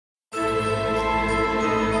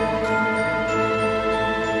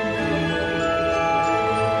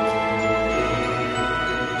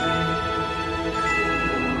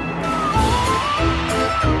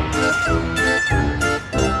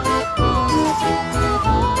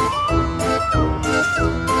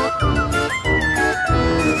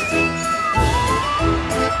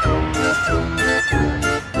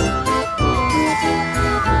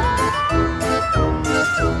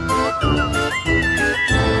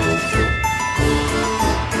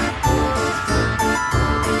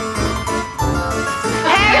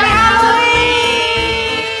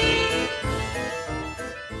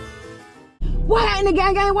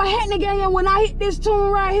happening, gang? What happening, gang? When I hit this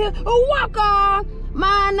tune right here, walk on.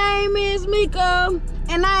 My name is Mika,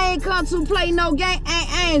 and I ain't come to play no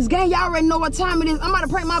games. Gang, y'all already know what time it is. I'm about to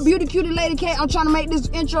prank my beauty cutie LadyK. I'm trying to make this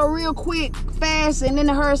intro real quick, fast, and in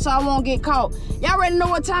the hurry so I won't get caught. Y'all already know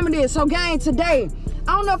what time it is. So, gang, today,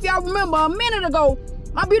 I don't know if y'all remember a minute ago,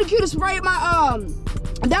 my beauty cutie sprayed my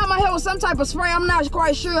down my hair with some type of spray. I'm not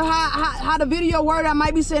quite sure how the video worded. I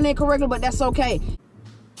might be saying it correctly, but that's okay.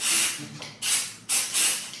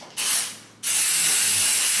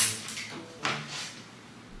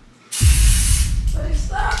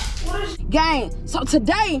 Gang, so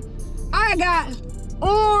today I got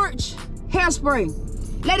orange hairspray.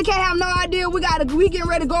 LadyK have no idea. We getting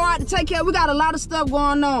ready to go out to take care. We got a lot of stuff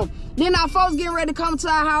going on. Then our folks getting ready to come to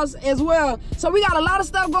our house as well. So we got a lot of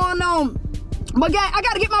stuff going on. But gang, I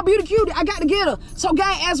gotta get my beauty cutie. I gotta get her. So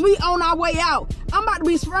gang, as we on our way out, I'm about to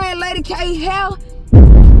be spraying LadyK hair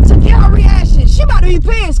to get her reaction. She about to be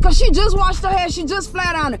pissed because she just washed her hair. She just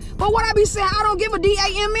flat on it. But what I be saying, I don't give a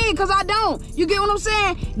damn because I don't. You get what I'm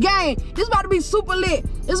saying? Gang, this about to be super lit.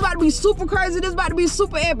 This about to be super crazy. This about to be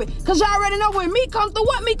super epic. Because y'all already know when me come through,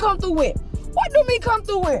 what me come through with? What do me come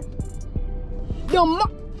through with?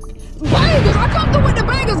 The bangers. I come through with the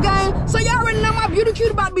bangers, gang. So y'all already know my beauty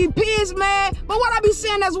cutie about to be pissed, man. But what I be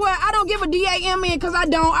saying as well, I don't give a damn because I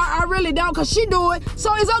don't. I really don't, because she do it.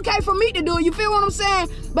 So it's okay for me to do it. You feel what I'm saying?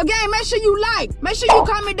 But gang, make sure you like. Make sure you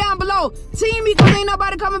comment down below. Team me, because ain't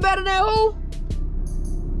nobody coming better than who?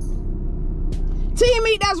 Team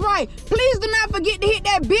me, that's right. Please do not forget to hit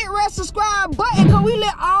that big red subscribe button, because we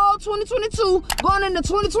lit all 2022 going into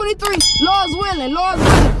 2023. Lord's willing, Lord's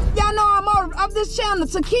willing. Y'all know I'm motive of this channel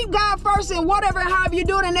to keep God first and whatever, however you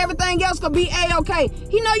do it, and everything else could be A-okay.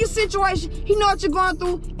 He know your situation. He know what you're going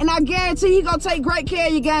through, and I guarantee he gonna take great care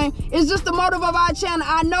of your game. It's just the motive of our channel.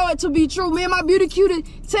 I know it to be true. Me and my beauty cutie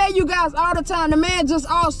tell you guys all the time, the man just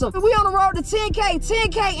awesome. We on the road to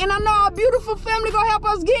 10K, and I know our beautiful family gonna help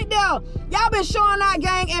us get there. Y'all been showing out,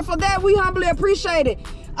 gang, and for that, we humbly appreciate it.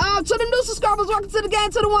 To the new subscribers, welcome to the game.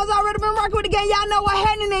 To the ones already been rocking with the game, y'all know what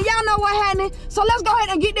happening, and y'all know what happening. So let's go ahead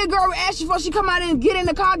and get that girl reaction before she come out and get in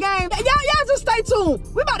the car game. Y'all just stay tuned.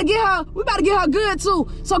 We about to get her good too.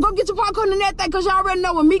 So go get your popcorn and that thing, cause y'all already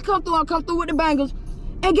know when me come through, I come through with the bangles.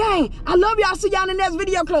 And gang, I love y'all. See y'all in the next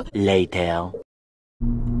video clip. Later.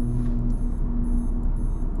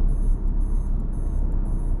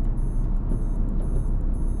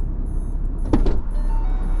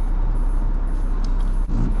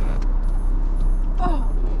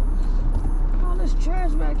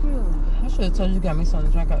 Trash back here. I should have told you got me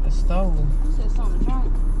something to drink out the stove. You said something to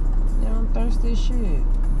drink? Yeah, I'm thirsty as shit.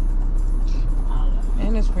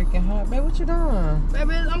 And it's freaking hot. Babe, what you doing?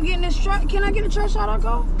 Baby, I'm getting this trash. Can I get a trash out? I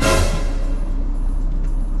go?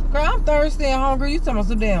 Girl, I'm thirsty and hungry. You talking about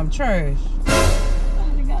some damn trash. I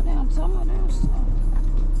ain't goddamn talking about damn stuff.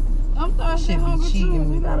 I'm thirsty and hungry too.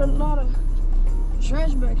 We got a lot of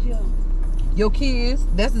trash back here. Your kids.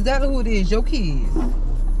 That's exactly who it is. Your kids.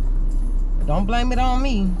 Don't blame it on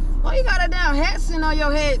me. Why you got a damn hat sitting on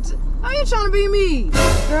your head? How you trying to be me?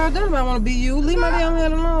 Girl, don't nobody want to be you. Leave my damn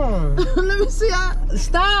head alone. Let me see.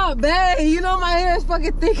 Stop, babe. You know my hair is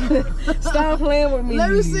fucking thick. Stop playing with me. Let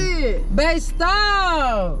me see it. Babe,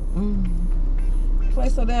 stop. Play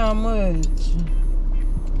so damn much.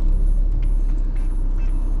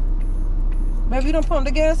 Babe, you done pumped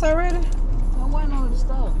the gas already? I'm waiting on it to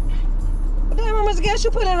stop. Damn, how much gas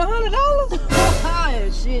you put in? $100? Ah,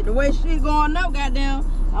 shit. The way shit going up, goddamn.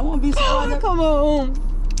 I won't be surprised. Come on.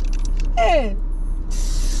 Hey.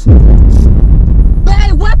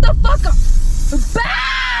 Babe, what the fuck?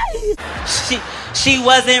 Babe! She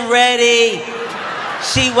wasn't ready.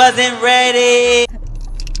 She wasn't ready.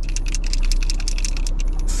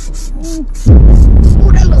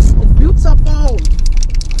 Ooh, that looks so beautiful.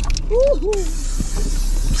 Ooh.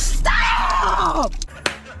 Stop!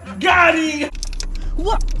 Got it.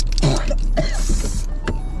 What?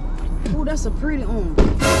 Ooh, that's a pretty one.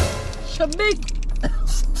 Shamik,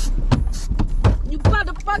 you about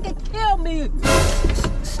to fucking kill me.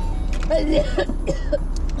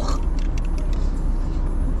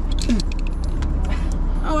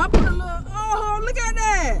 Oh, I put a little. Oh, look at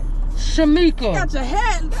that. Shamika, You got your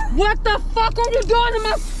hat. what the fuck are you doing to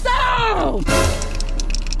my stove?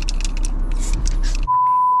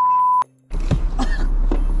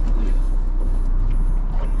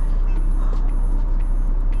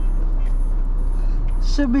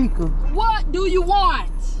 Shamika, what do you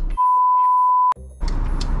want?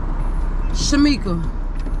 Shamika,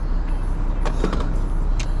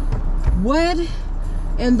 what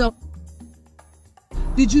in the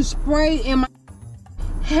did you spray in my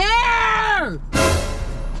hair?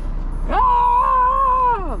 Ah!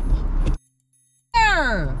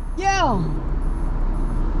 Yeah.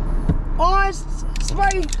 Orange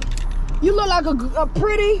spray. You look like a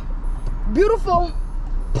pretty, beautiful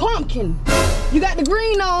pumpkin. You got the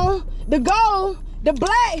green on, the gold, the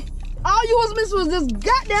black. All you was missing was this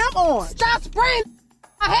goddamn orange. Stop spraying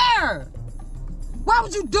my hair. Why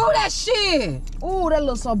would you do that shit? Ooh, that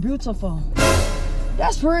looks so beautiful.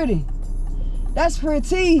 That's pretty. That's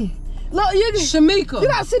pretty. Look, Shamika. You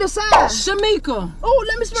gotta see the side. Shamika. Ooh,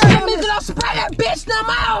 let me spray it on Shamika, this. don't spray that bitch no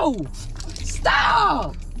more.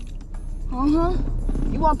 Stop.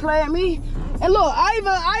 You wanna play at me? And look, I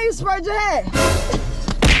even sprayed your hair.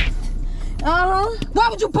 Why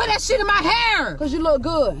would you put that shit in my hair? Cause you look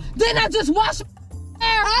good. Didn't I just wash my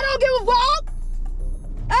hair? I don't give a fuck.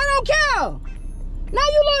 I don't care. Now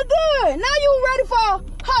you look good. Now you ready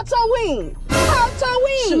for hot toe wing. Hot toe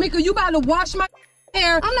wing. Shamika, you about to wash my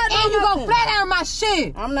hair. I'm not doing and you nothing. gonna flat iron my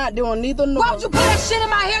shit. I'm not doing neither nor. Why would you put that shit in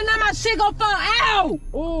my hair? Now my shit gonna fall out.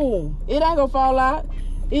 Ooh, it ain't gonna fall out.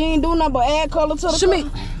 You ain't do nothing but add color to the Shamika.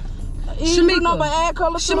 Shamika. Do nothing but add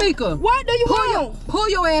color to Shamika. the... What do you want? Pull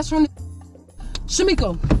your ass from the...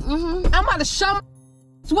 Shamika. I'm about to show my...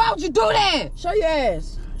 So why would you do that? Show your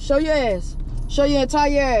ass. Show your ass. Show your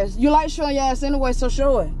entire ass. You like showing your ass anyway, so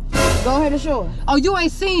show it. Go ahead and show it. Oh, you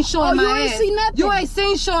ain't seen showing my ass. You ain't seen nothing. You ain't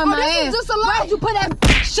seen showing my this ass. Is just a lie. Why would you put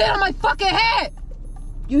that shit on my fucking head?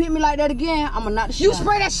 You hit me like that again, I'ma knock the shit You out.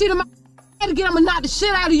 spray that shit on my head again, I'ma knock the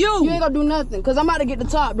shit out of you. You ain't gonna do nothing, cause I'm about to get the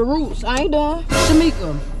top, the roots. I ain't done.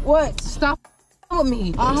 Shamika. What? Stop with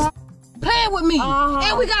me. Playing with me.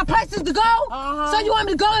 And we got places to go. So you want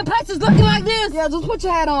me to go in places looking like this? Yeah, just put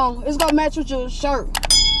your hat on. It's gonna match with your shirt.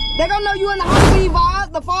 They gonna know you in the Halloween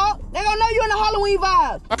vibe, the fall. They gonna know you in the Halloween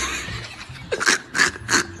vibe.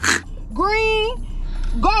 Green,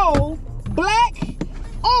 gold, black,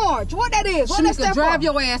 orange. What that is? What that Shamika, stand drive for?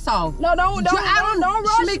 your ass off. No, don't rush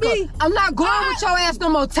Shamika, me. I'm not going with your ass no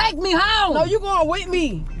more. Take me home. No, you going with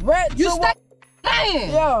me. You stay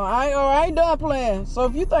playing. Yeah, I ain't done playing. So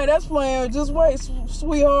if you think that's playing, just wait,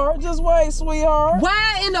 sweetheart. Just wait, sweetheart.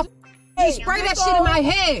 Why in the you spray that shit in my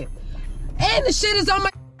head? And the shit is on my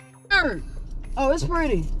shirt. Oh, it's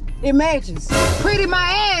pretty. It matches. Pretty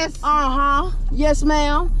my ass. Yes,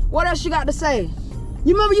 ma'am. What else you got to say?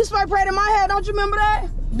 You remember you spray painted in my hair? Don't you remember that?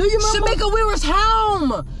 Do you remember? Shamika, we was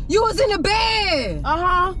home. You was in the bed.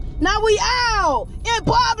 Now we out in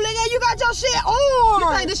public and you got your shit on.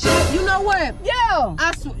 You think this shit? You know what? Yeah.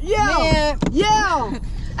 I swear. Yeah.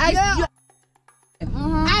 Yeah.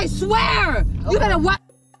 I swear. You better watch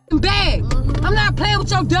back. I'm not playing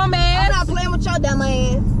with your dumb ass. I'm not playing with your dumb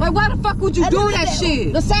ass. Like, why the fuck would you do that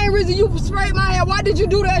shit? The same reason you sprayed my hair. Why did you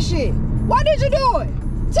do that shit? Why did you do it?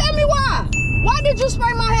 Tell me why. Why did you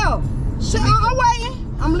spray my hair? I'm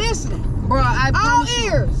waiting. I'm listening. Bro, I all promise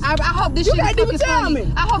ears. You, I hope this shit is fucking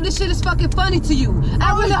funny. I hope this shit is fucking funny to you.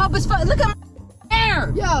 I really hope it's funny. Look at my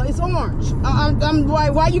hair. Yeah, it's orange. I'm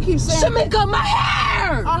like, why you keep saying Shamika, my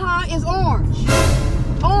hair. It's orange.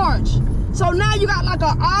 Orange. So now you got like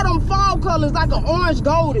an autumn fall colors, like an orange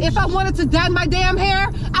goldish. If I wanted to dye my damn hair,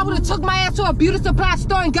 I would have took my ass to a beauty supply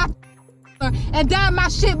store and got and dyed my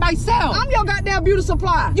shit myself. I'm your goddamn beauty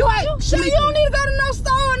supply. You ain't. You don't need to go to no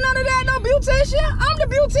store or none of that. No beautician. I'm the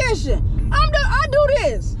beautician. I do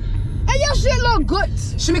this. And your shit look good.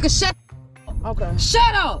 Shamika, shut. Okay.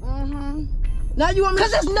 Shut up. Now you want me?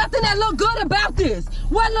 Cause there's nothing that look good about this.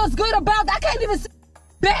 What looks good about? I can't even see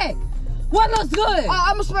back. What looks good?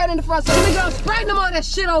 I'm gonna spray it in the front. Shamika, spray no more of that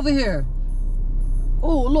shit over here.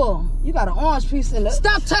 Oh look, you got an orange piece in there.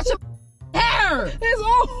 Stop touching my hair. It's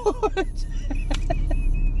orange.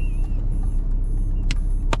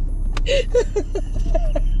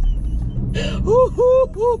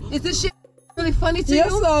 Is this shit really funny to you?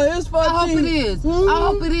 Yes, sir. It's funny. I hope it is. I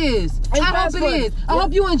hope it is. I hope it is. I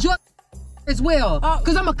hope you enjoy as well.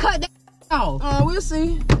 Cause I'ma cut that off. We'll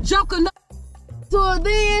see. Joker. Till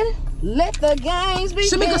then, let the games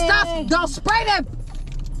begin. Shamika, stop.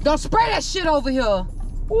 Don't spray that shit over here.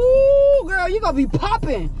 Ooh, girl, you gonna be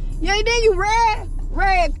popping. Yeah, then you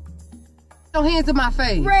red. No hands in my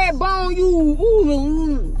face. Red bone,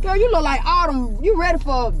 ooh, girl, you look like autumn. You ready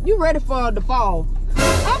for the fall.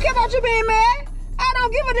 I don't care about you being mad. I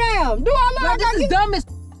don't give a damn. Do I look This is dumb as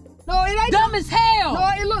No, it ain't dumb as hell. No,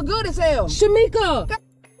 it look good as hell. Shamika.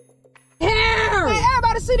 Hair. Hey,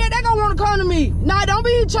 everybody see that, they gonna wanna come to me. Nah, don't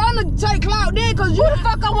be trying to take clout then, cause Who the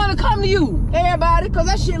fuck I wanna come to you? Everybody, cause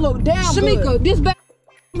that shit look damn Shamika, good. this bag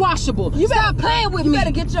washable. You stop playing with me. You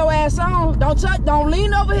better get your ass on. Don't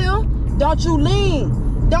lean over here. Don't you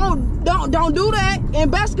lean. Don't do that. In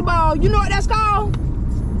basketball, you know what that's called?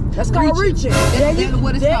 That's called reaching. That's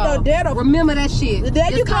what it's called. Remember that shit.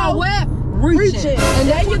 There you called go. what? reaching. And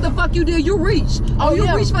that's what the fuck you did. You reached. Oh, you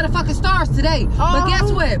reached for the fucking stars today. But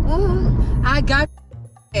guess what? I got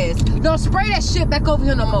ass. Don't spray that shit back over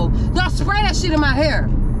here no more. Don't spray that shit in my hair.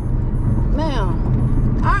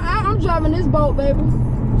 Ma'am, I'm driving this boat, baby.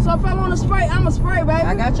 So if I want to spray, I'ma spray, baby.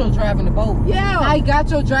 I got your driving the boat. Yeah. I got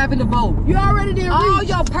your driving the boat. You already did reach. All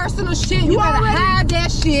your personal shit, you better hide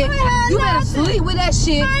that shit. You better sleep with that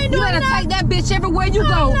shit. You better take that bitch everywhere you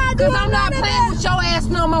go. Cause I'm not playing with your ass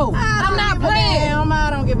no more. I'm not playing. I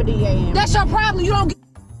don't give a damn. That's your problem. You don't get.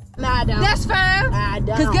 Nah, I don't. That's fine. I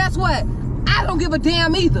don't. Cause guess what? I don't give a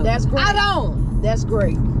damn either. That's great. I don't. That's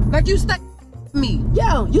great. Like you stay with me.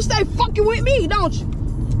 Yeah, you stay fucking with me, don't you?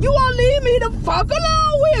 You won't leave me the fuck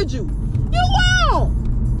alone with you. You won't.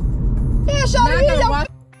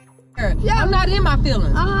 Yeah, I'm not in my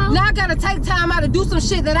feelings. Now I gotta take time out to do some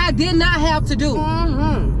shit that I did not have to do.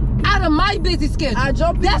 Out of my busy schedule.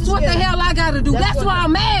 That's what the hell I gotta do. That's why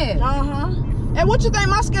I'm mad. And what you think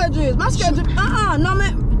my schedule is? My schedule, no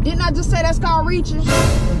man. Didn't I just say that's called reaching?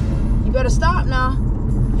 You better stop now.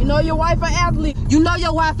 You know your wife an athlete. You know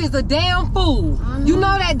your wife is a damn fool. You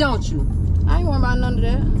know that, don't you? I ain't worried about none of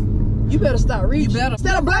that. You better stop reaching. You better.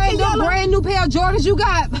 Instead of black and yellow. Brand new pair of Jordans you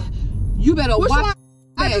got. You better watch. One?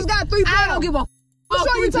 I just got 3 pairs. I don't give a fuck. Which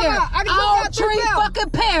one you talking about? I just got 3 pairs. Fucking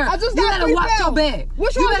pairs. I just got 3 pairs. You better watch your bag.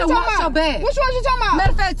 Which one you talking about? Your bag. Which one you talking about?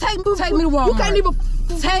 Matter of fact, take me to Walmart. You can't even.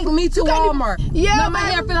 Take me to Walmart. Yeah, now my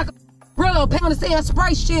hair feel like a Brillo. Pay on the sand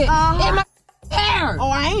spray shit in my hair.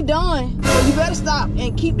 Oh, I ain't done. So you better stop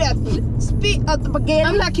and keep that spit up the spaghetti.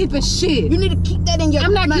 I'm not keeping shit. You need to keep that in your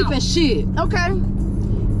mouth. I'm not keeping shit. Okay.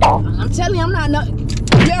 I'm telling you, I'm not.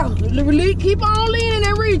 Yeah, keep on leaning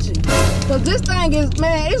and reaching. Cause this thing is,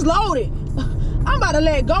 man, it's loaded. I'm about to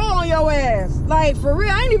let go on your ass. Like, for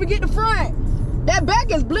real, I ain't even get the front. That back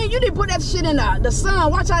is blink. You need to put that shit in the sun.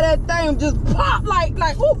 Watch how that thing just pop like,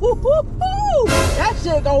 ooh, ooh, ooh, ooh. That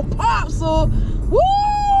shit go pop, so,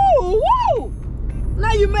 woo, woo.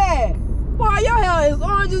 Now you mad. Boy, your hair is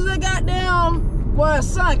orange as a goddamn, boy,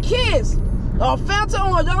 sun kiss. Or Fanta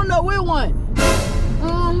orange, I don't know which one.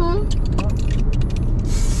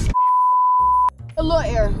 A little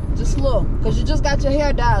air, just look, cause you just got your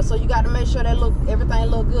hair dyed, so you got to make sure that everything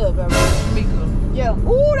look good, baby. Me good. Yeah.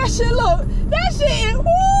 Ooh, that shit is. Ooh,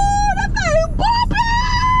 that thing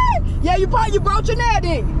popping. Yeah, you broke your neck,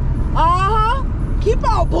 didn't you? Keep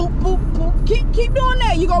on, boop, boop, boop. Keep doing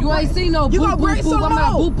that. You ain't seen no boop, boop, boop. I'm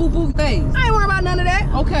not boop, boop, boop face. I ain't worried about none of that.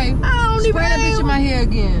 Okay. I don't even. Spray that bitch in my hair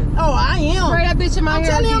again. Oh, I am. Spray that bitch in my hair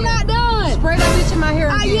again. I'm telling you, I'm not done. Spray that bitch in my hair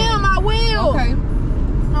again. I am. I will. Okay.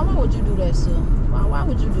 Now, why would you do that, sir? Why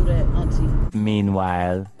would you do that, auntie?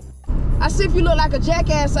 Meanwhile. I see if you look like a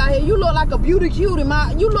jackass out here. You look like a beauty cutie.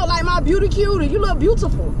 You look like my beauty cutie. You look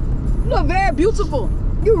beautiful. You look very beautiful.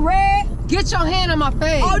 You red. Get your hand on my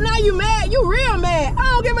face. Oh, now you mad. You real mad. I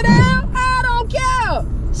don't give a damn. I don't care.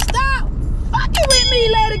 Stop fucking with me,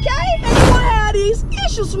 LadyK. And you want to have these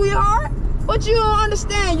issues, sweetheart. But you don't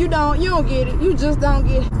understand. You don't get it. You just don't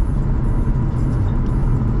get it.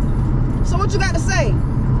 So what you got to say?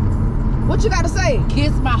 What you got to say?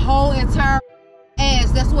 Kiss my whole entire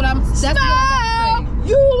ass. That's what I'm. That's what I got to say.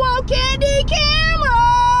 You want candy camera?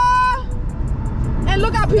 And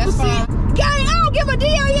look how people see it. Gang, I don't give a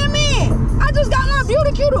damn, man. I just got my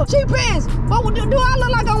beauty cutie cheap pants. But do I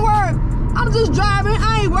look like I'm worried? I'm just driving.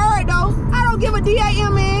 I ain't worried though. I don't give a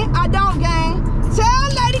damn, man. I don't, gang. Tell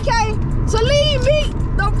LadyK to leave me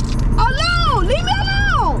alone. Leave me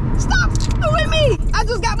alone. Stop with me. I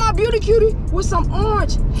just got my beauty cutie with some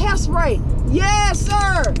orange hairspray. Yes,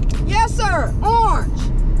 sir. Yes, sir. Orange.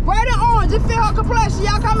 Bright and orange. It fit her complexion.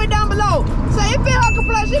 Y'all comment down below. Say it fit her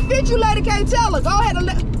complexion. It fit you, LadyK. Tell her. Go ahead and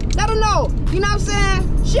let her know. You know what I'm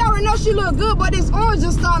saying? She already knows she look good, but this orange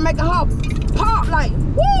just start making her pop like,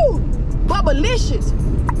 woo, bubblicious.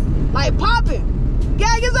 Like popping.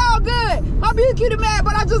 Gang, it's all good. My beauty cutie mad,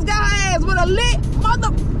 but I just got her ass with a lit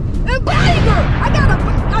mother banger. I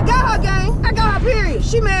got her, gang. I got her, period.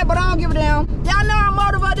 She mad, but I don't give a damn. Y'all know I'm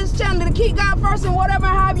motivated this channel to keep God first and whatever,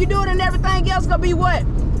 however you do it, and everything else gonna be what?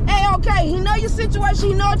 Hey, okay, he know your situation,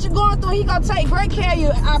 he know what you're going through, he gonna take great care of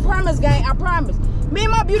you. I promise, gang, I promise. Me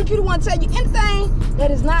and my beauty cutie wanna tell you anything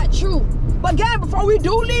that is not true. But gang, before we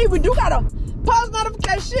do leave, we do gotta post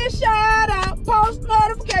notification, shout out, post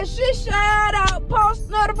notification, shout out, post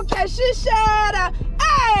notification, shout out.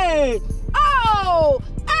 Hey, oh,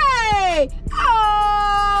 hey,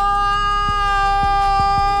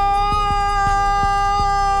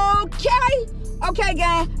 okay,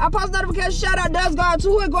 gang. Our post notification shout out does go out to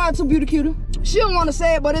who it go out to, beauty cutie. She don't want to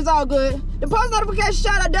say it, but it's all good. The post notification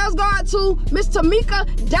shout out does go out to Miss Tamika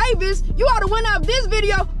Davis. You are the winner of this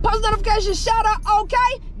video. Post notification shout out,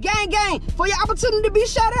 okay? Gang, for your opportunity to be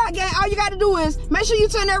shout out, gang, all you got to do is make sure you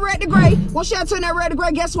turn that red to gray. Once y'all turn that red to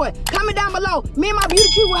gray, guess what? Comment down below. Me and my beauty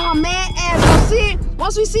queen with her mad ass. Gonna see it.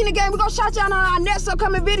 Once we see the game, we're gonna shout y'all on our next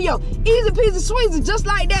upcoming video. Easy peasy sweezy, just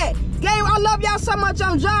like that. Gang, I love y'all so much.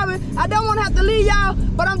 I'm driving. I don't want to have to leave y'all,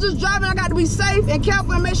 but I'm just driving. I got to be safe and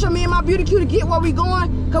careful and make sure me and my beauty queen get where we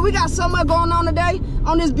going, because we got so much going on today,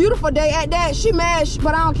 on this beautiful day at that. She mad,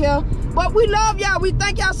 but I don't care. But we love y'all. We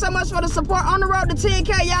thank y'all so much for the support on the road to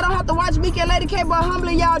 10K. Y'all don't have to watch me and LadyK, but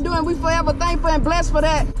humbly y'all doing. We forever thankful and blessed for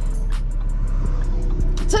that.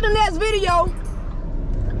 To the next video,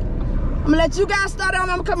 I'm gonna let you guys start on.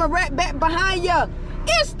 I'm coming right back behind you.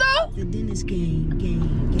 It's the Dennis gang.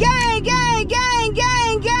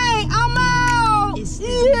 I'm out.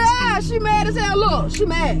 Yeah, she mad as hell. Look, she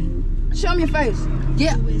mad. Show me your face.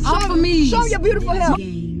 Yeah, off of me. Show me your beautiful hair.